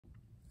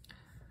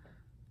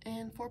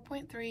In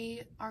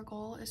 4.3, our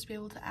goal is to be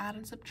able to add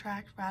and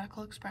subtract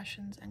radical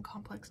expressions and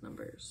complex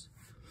numbers,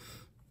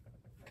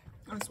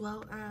 as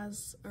well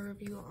as a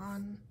review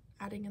on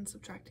adding and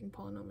subtracting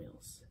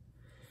polynomials.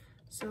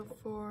 So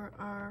for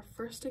our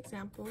first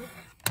example,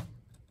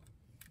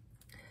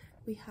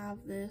 we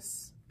have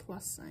this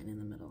plus sign in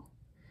the middle.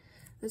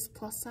 This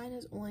plus sign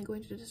is only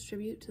going to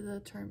distribute to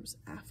the terms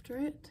after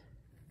it.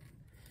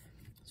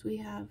 So we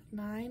have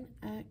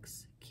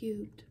 9x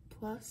cubed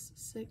plus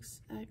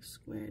 6x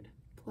squared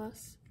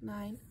plus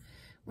 9.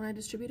 When I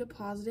distribute a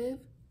positive,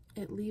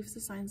 it leaves the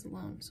signs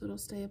alone. So it'll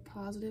stay a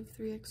positive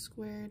 3x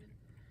squared,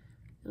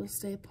 it'll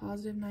stay a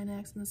positive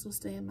 9x, and this will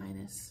stay a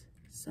minus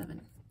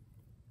 7.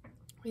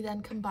 We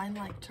then combine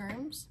like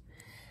terms.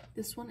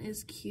 This one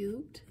is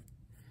cubed.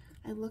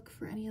 I look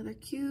for any other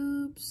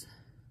cubes.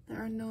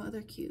 There are no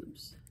other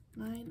cubes.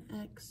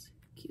 9x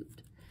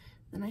cubed.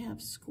 Then I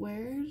have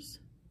squares.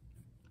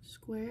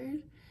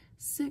 Squared.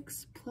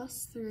 6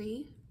 plus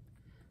 3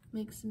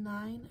 makes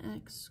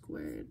 9x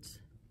squared.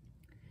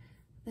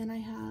 Then I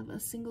have a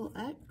single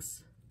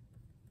x.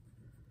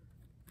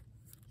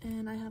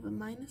 And I have a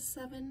minus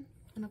 7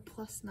 and a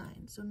plus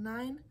 9. So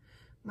 9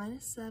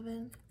 minus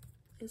 7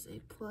 is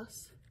a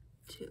plus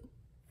 2.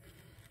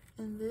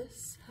 And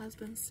this has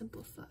been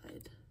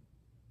simplified.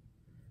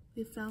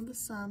 We've found the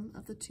sum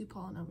of the two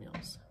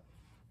polynomials.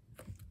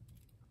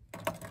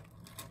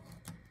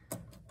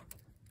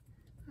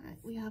 Alright,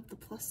 we have the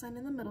plus sign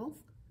in the middle.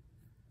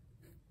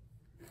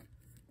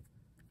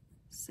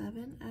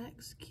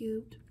 7x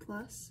cubed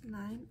plus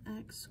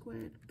 9x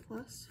squared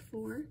plus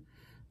 4.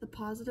 The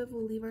positive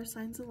will leave our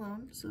signs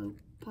alone, so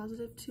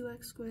positive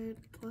 2x squared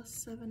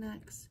plus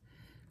 7x,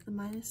 the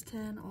minus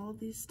 10, all of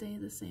these stay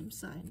the same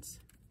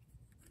signs.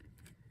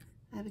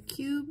 I have a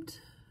cubed,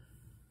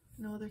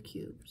 no other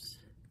cubes.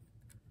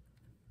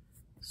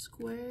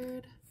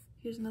 Squared,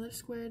 here's another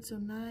squared, so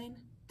 9,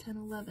 10,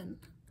 11.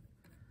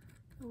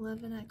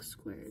 11x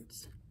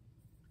squareds.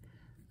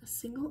 A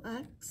single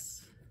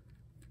x,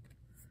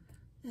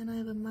 and I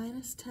have a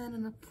minus 10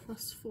 and a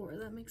plus 4.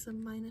 That makes a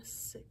minus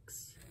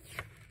 6.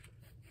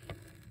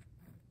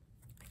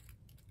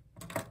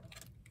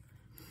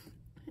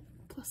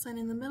 Plus sign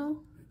in the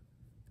middle.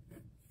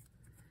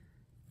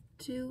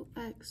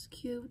 2x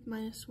cubed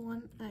minus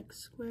 1x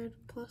squared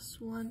plus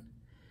 1.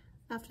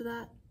 After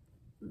that,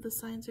 the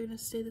signs are going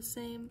to stay the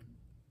same.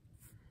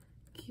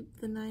 Keep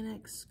the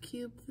 9x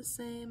cubed the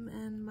same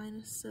and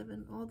minus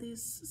 7. All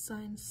these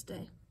signs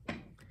stay.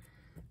 Okay,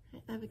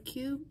 I have a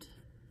cubed,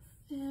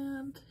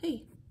 and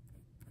hey,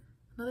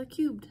 another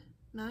cubed.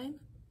 9,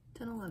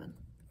 10, 11.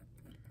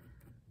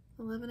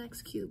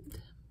 11x cubed.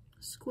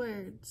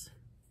 Squareds.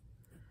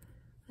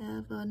 I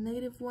have a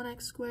negative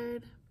 1x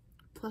squared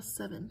plus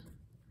 7.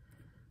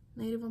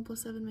 Negative 1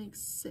 plus 7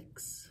 makes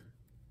 6.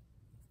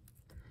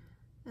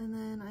 And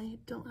then I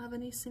don't have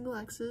any single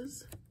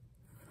x's.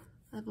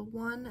 I have a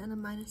 1 and a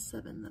minus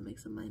 7. That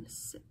makes a minus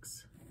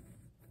 6.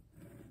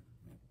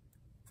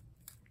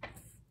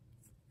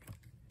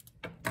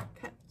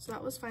 Okay, so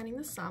that was finding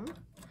the sum.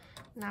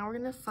 Now we're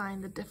going to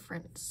find the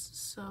difference.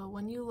 So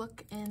when you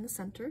look in the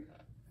center,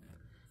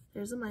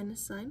 there's a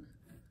minus sign.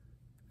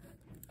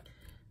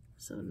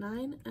 So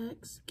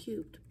 9x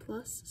cubed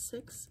plus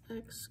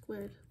 6x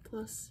squared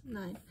plus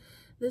 9.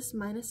 This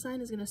minus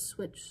sign is going to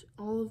switch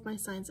all of my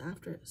signs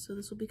after it. So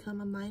this will become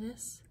a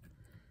minus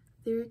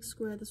 3x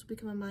squared, this will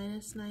become a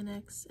minus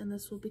 9x, and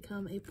this will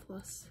become a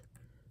plus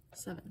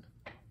 7.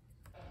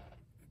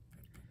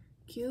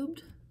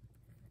 Cubed,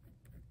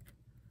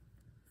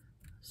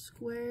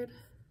 squared,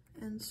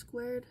 and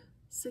squared.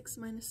 6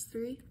 minus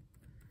 3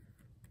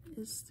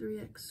 is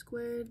 3x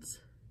squared.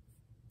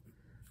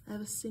 I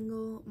have a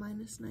single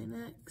minus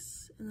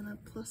 9x, and then a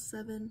plus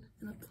 7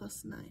 and a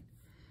plus 9.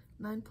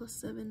 9 plus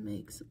 7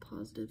 makes a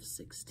positive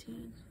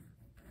 16.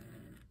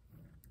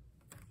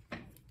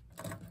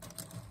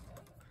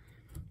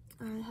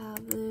 I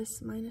have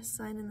this minus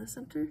sign in the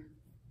center.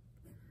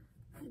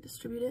 I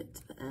distribute it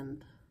to the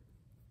end.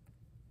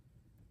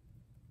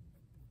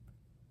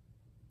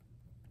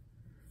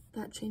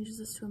 That changes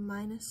this to a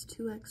minus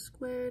 2x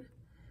squared.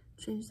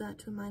 Change that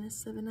to a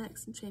minus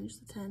 7x, and change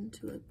the 10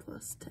 to a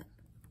plus 10.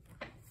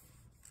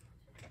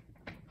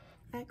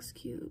 X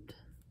cubed.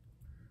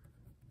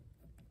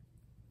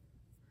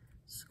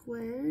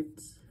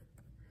 Squareds.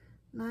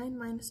 9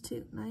 minus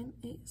 2, 9,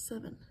 8,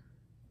 7.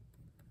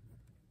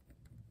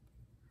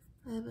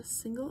 I have a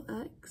single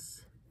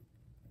x,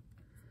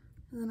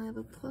 and then I have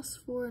a plus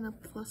 4 and a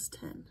plus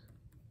 10.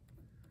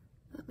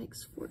 That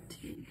makes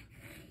 14.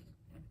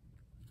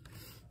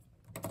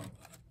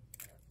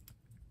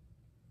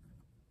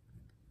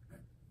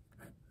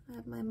 I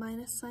have my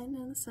minus sign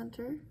in the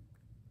center.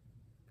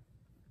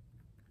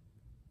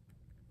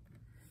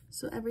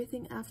 So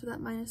everything after that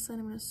minus sign,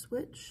 I'm going to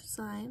switch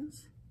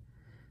signs.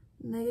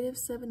 Negative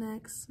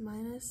 7x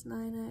minus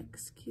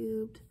 9x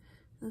cubed,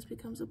 and this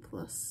becomes a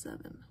plus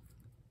 7.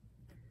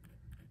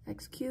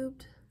 X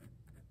cubed,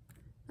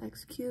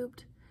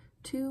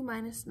 2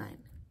 minus 9.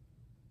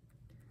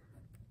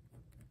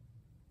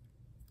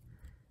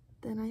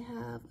 Then I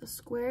have a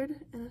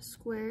squared and a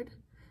squared.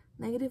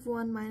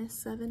 -1 minus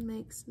 7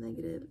 makes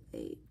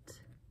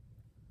 -8.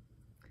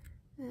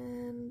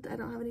 And I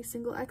don't have any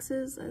single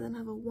x's. I then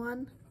have a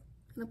 1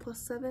 and a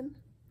 +7,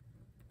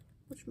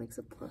 which makes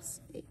a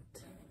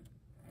 +8.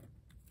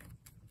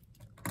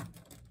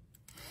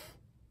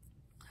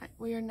 Alright,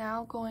 we are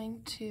now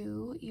going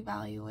to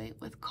evaluate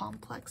with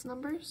complex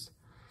numbers.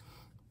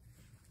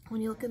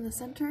 When you look in the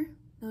center,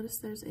 notice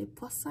there's a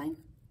plus sign.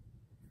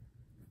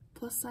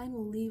 Plus sign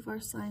will leave our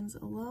signs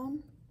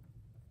alone.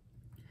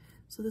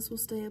 So this will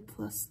stay a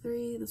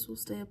 +3, this will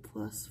stay a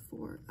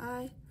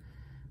 +4i.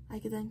 I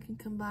can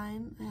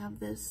combine, I have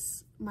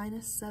this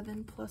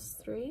 -7 plus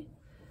 3.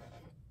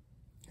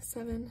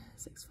 7,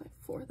 6, 5,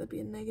 4, that'd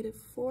be a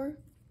 -4.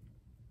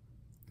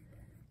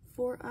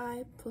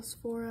 4i plus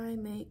 4i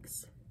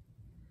makes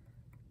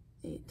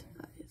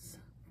 8i's.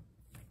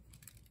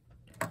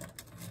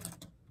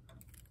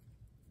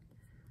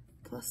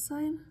 Plus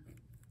sign,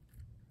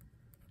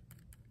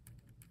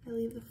 I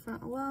leave the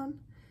front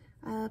alone.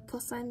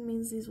 Plus sign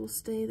means these will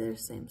stay their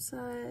same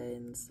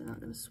signs, they're not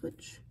going to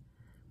switch.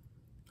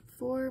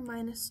 4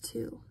 minus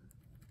 2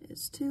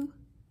 is 2.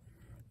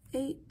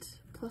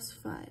 8 plus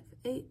 5,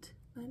 8,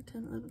 9,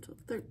 10, 11, 12,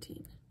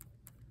 13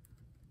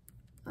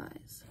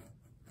 i's.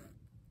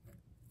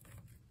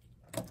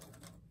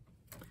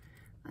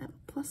 I have a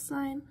plus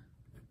sign.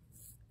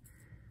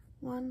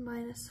 1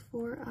 minus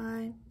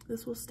 4i,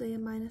 this will stay a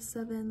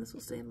 -7, this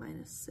will stay a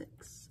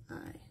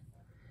 -6i.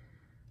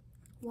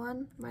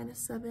 1 minus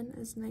 7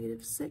 is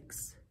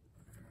 -6.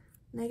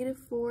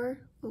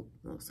 -4, oh,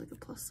 that looks like a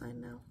plus sign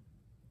now.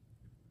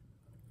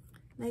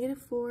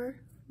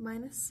 -4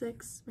 minus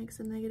 6 makes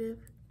a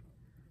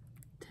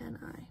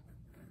 -10i.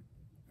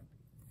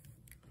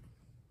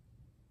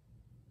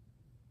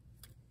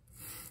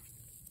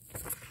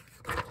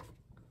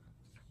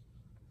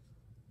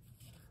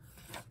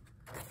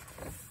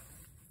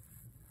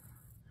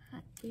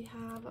 We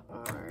have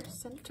our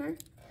center.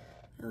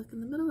 I look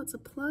in the middle, it's a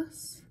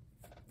plus.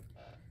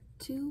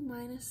 2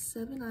 minus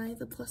 7i,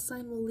 the plus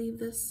sign will leave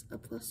this a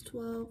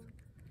 +12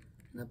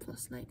 and a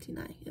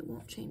 +19i. It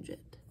won't change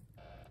it.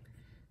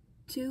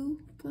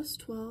 2 plus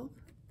 12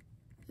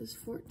 is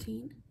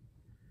 14.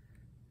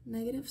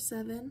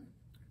 -7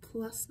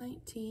 plus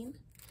 19.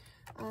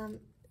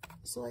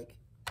 So like,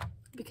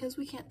 because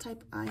we can't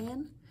type I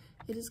in,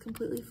 it is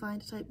completely fine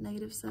to type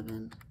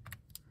 -7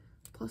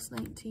 plus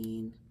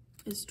 19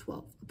 is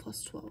 12, a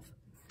 +12.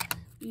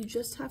 You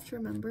just have to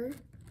remember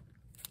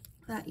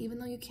that even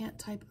though you can't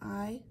type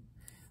I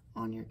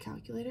on your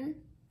calculator,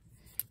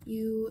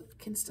 you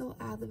can still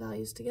add the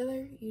values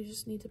together. You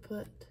just need to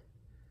put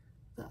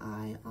the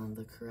I on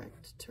the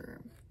correct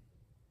term.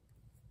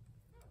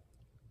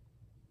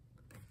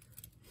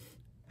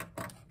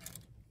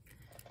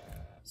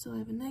 So I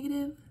have a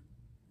negative.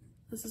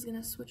 This is going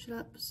to switch it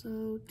up.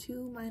 So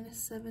 2 minus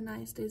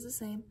 7i stays the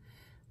same.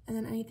 And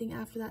then anything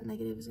after that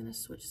negative is going to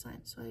switch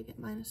signs. So I get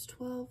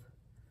 -12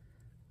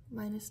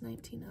 minus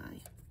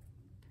 19i.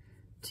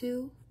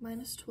 2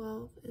 minus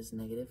 12 is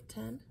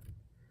 -10.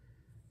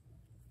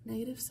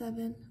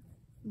 -7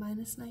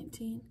 minus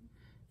 19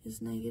 is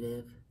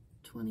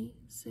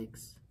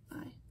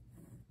 -26i.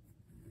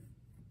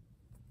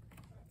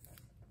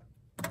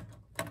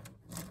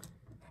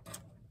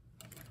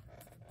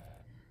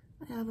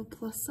 I have a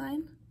plus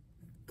sign.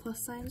 Plus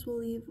signs will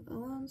leave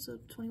alone, so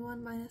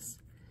 21 minus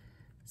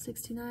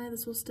 16i,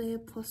 this will stay a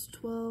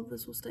 +12,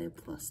 this will stay a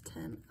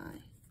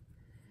 +10i.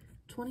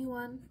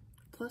 21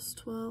 plus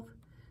 12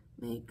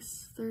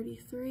 makes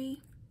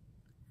 33.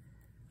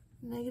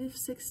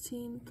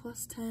 -16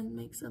 plus 10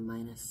 makes a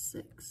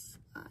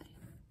 -6i.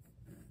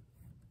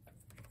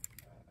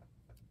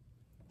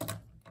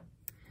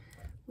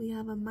 We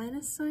have a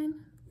minus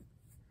sign.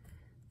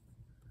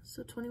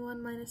 So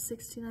 21 minus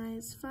 16i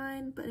is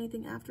fine, but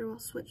anything after will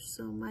switch.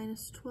 So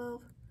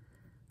 -12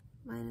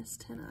 minus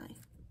 10i.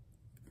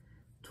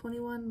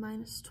 21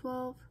 minus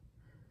 12,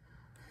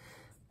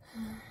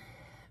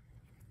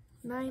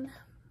 9.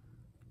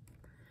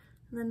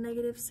 And then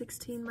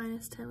 -16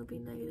 minus 10 would be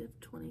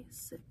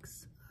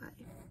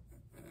 -26i.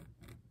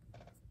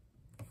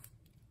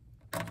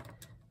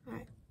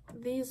 Alright,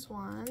 these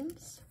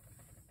ones,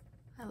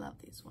 I love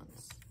these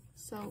ones.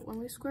 So when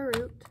we square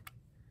root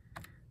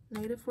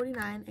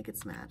 -49, it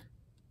gets mad,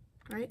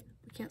 right?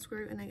 We can't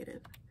square root a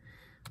negative.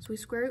 So we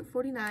square root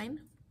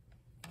 49,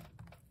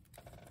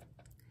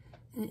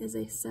 and it is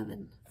a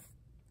 7.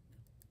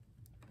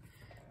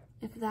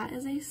 If that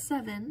is a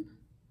 7,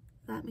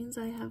 that means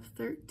I have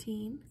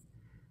 13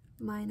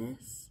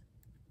 minus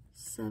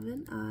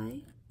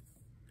 7i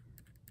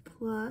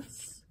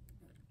plus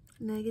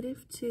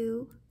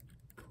 -2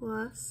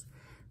 plus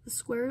the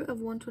square root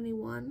of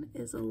 121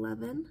 is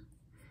 11.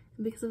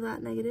 And because of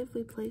that negative,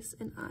 we place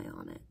an I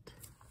on it.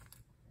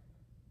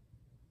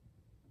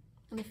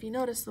 And if you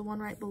notice the one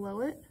right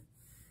below it,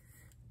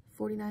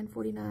 49,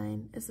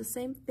 49, is the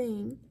same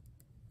thing.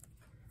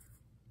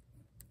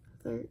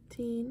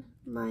 13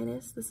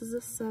 minus, this is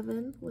a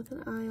 7 with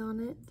an I on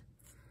it,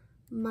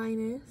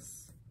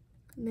 minus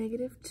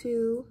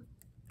 -2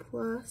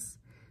 plus,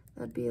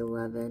 that'd be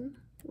 11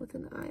 with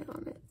an I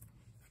on it.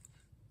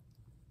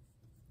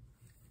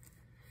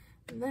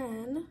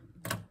 Then,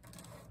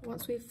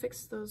 once we've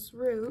fixed those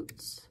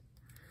roots,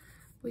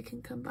 we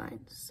can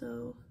combine.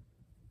 So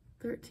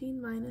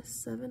 13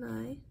 minus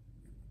 7i,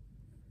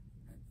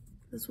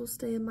 this will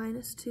stay a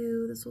minus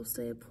 2, this will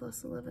stay a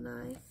plus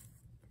 11i.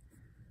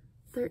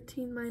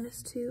 13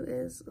 minus 2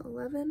 is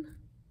 11.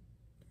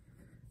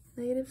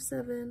 Negative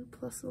 7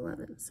 plus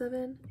 11.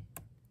 7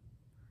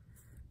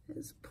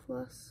 is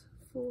plus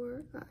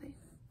 4i.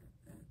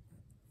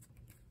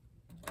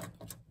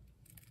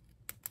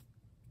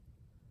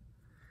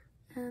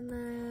 And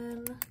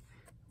then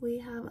we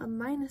have a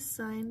minus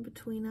sign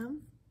between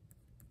them,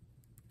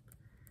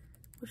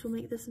 which will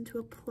make this into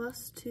a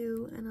plus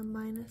 2 and a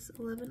minus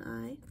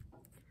 11i.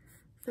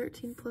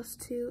 13 plus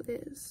 2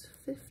 is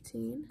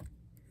 15.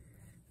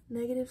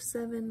 Negative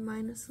 7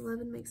 minus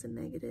 11 makes a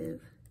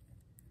negative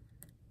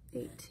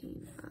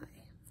 18i.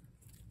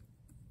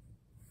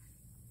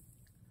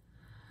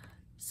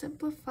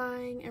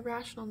 Simplifying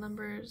irrational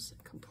numbers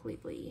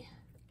completely.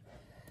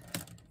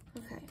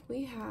 Okay,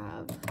 we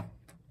have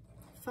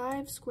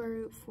 5 square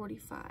root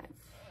 45.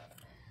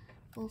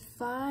 Well,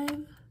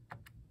 5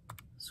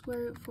 square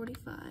root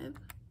 45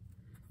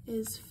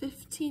 is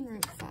 15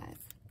 root 5.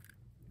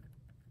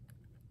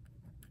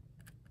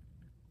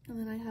 And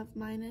then I have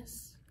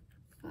minus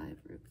 5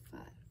 root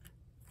 5.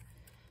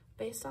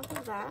 Based off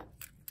of that,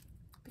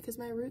 because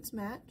my roots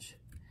match,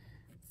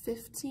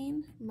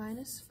 15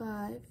 minus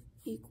 5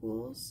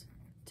 equals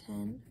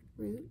 10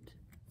 root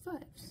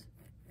 5s.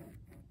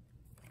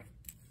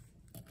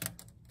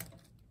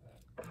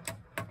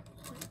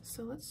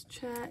 So let's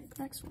check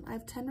next one. I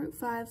have 10 root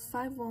 5.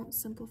 5 won't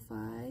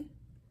simplify,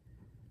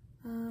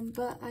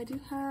 but I do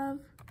have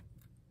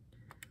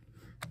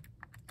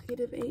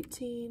negative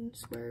 18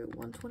 square root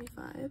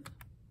 125,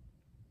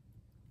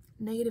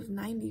 negative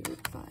 90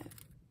 root 5.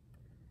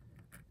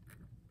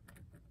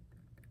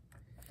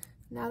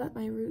 Now that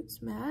my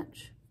roots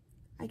match,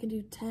 I can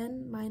do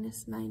 10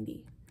 minus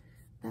 90.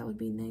 That would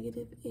be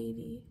negative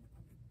 80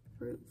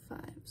 root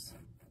 5s.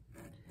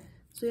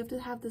 So we have to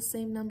have the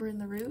same number in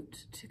the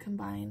root to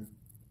combine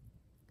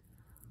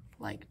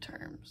like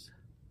terms.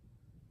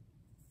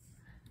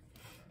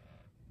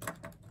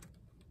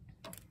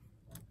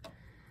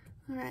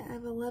 All right, I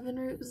have 11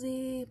 root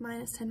z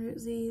minus 10 root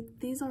z.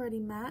 These already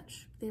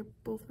match. They're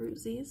both root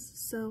z's.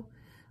 So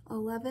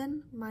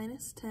 11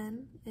 minus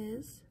 10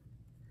 is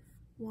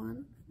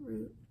 1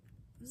 root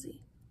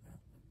z.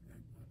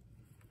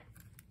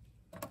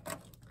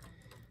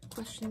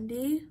 Question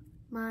D,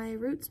 my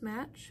roots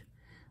match.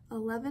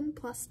 11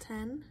 plus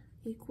 10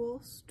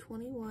 equals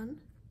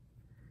 21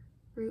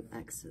 root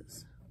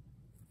x's.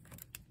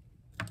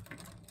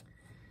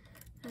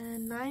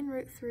 And 9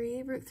 root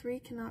 3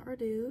 cannot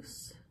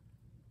reduce.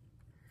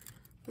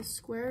 The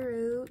square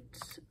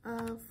root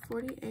of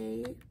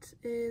 48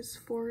 is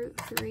 4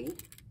 root 3.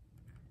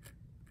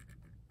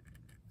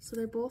 So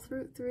they're both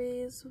root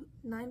 3's.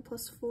 9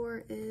 plus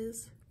 4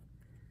 is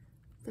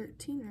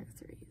 13 root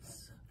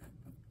 3's.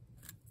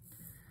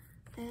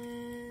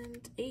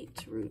 And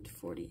 8 root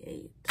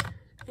 48.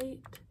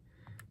 8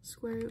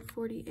 square root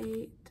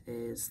 48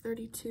 is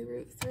 32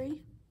 root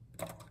 3.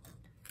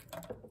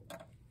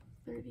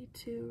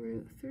 32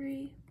 root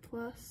 3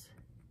 plus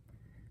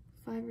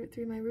 5 root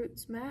 3. My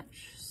roots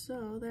match,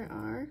 so there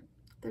are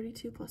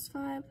 32 plus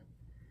 5.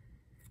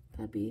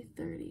 That'd be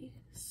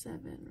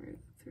 37 root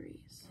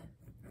 3's.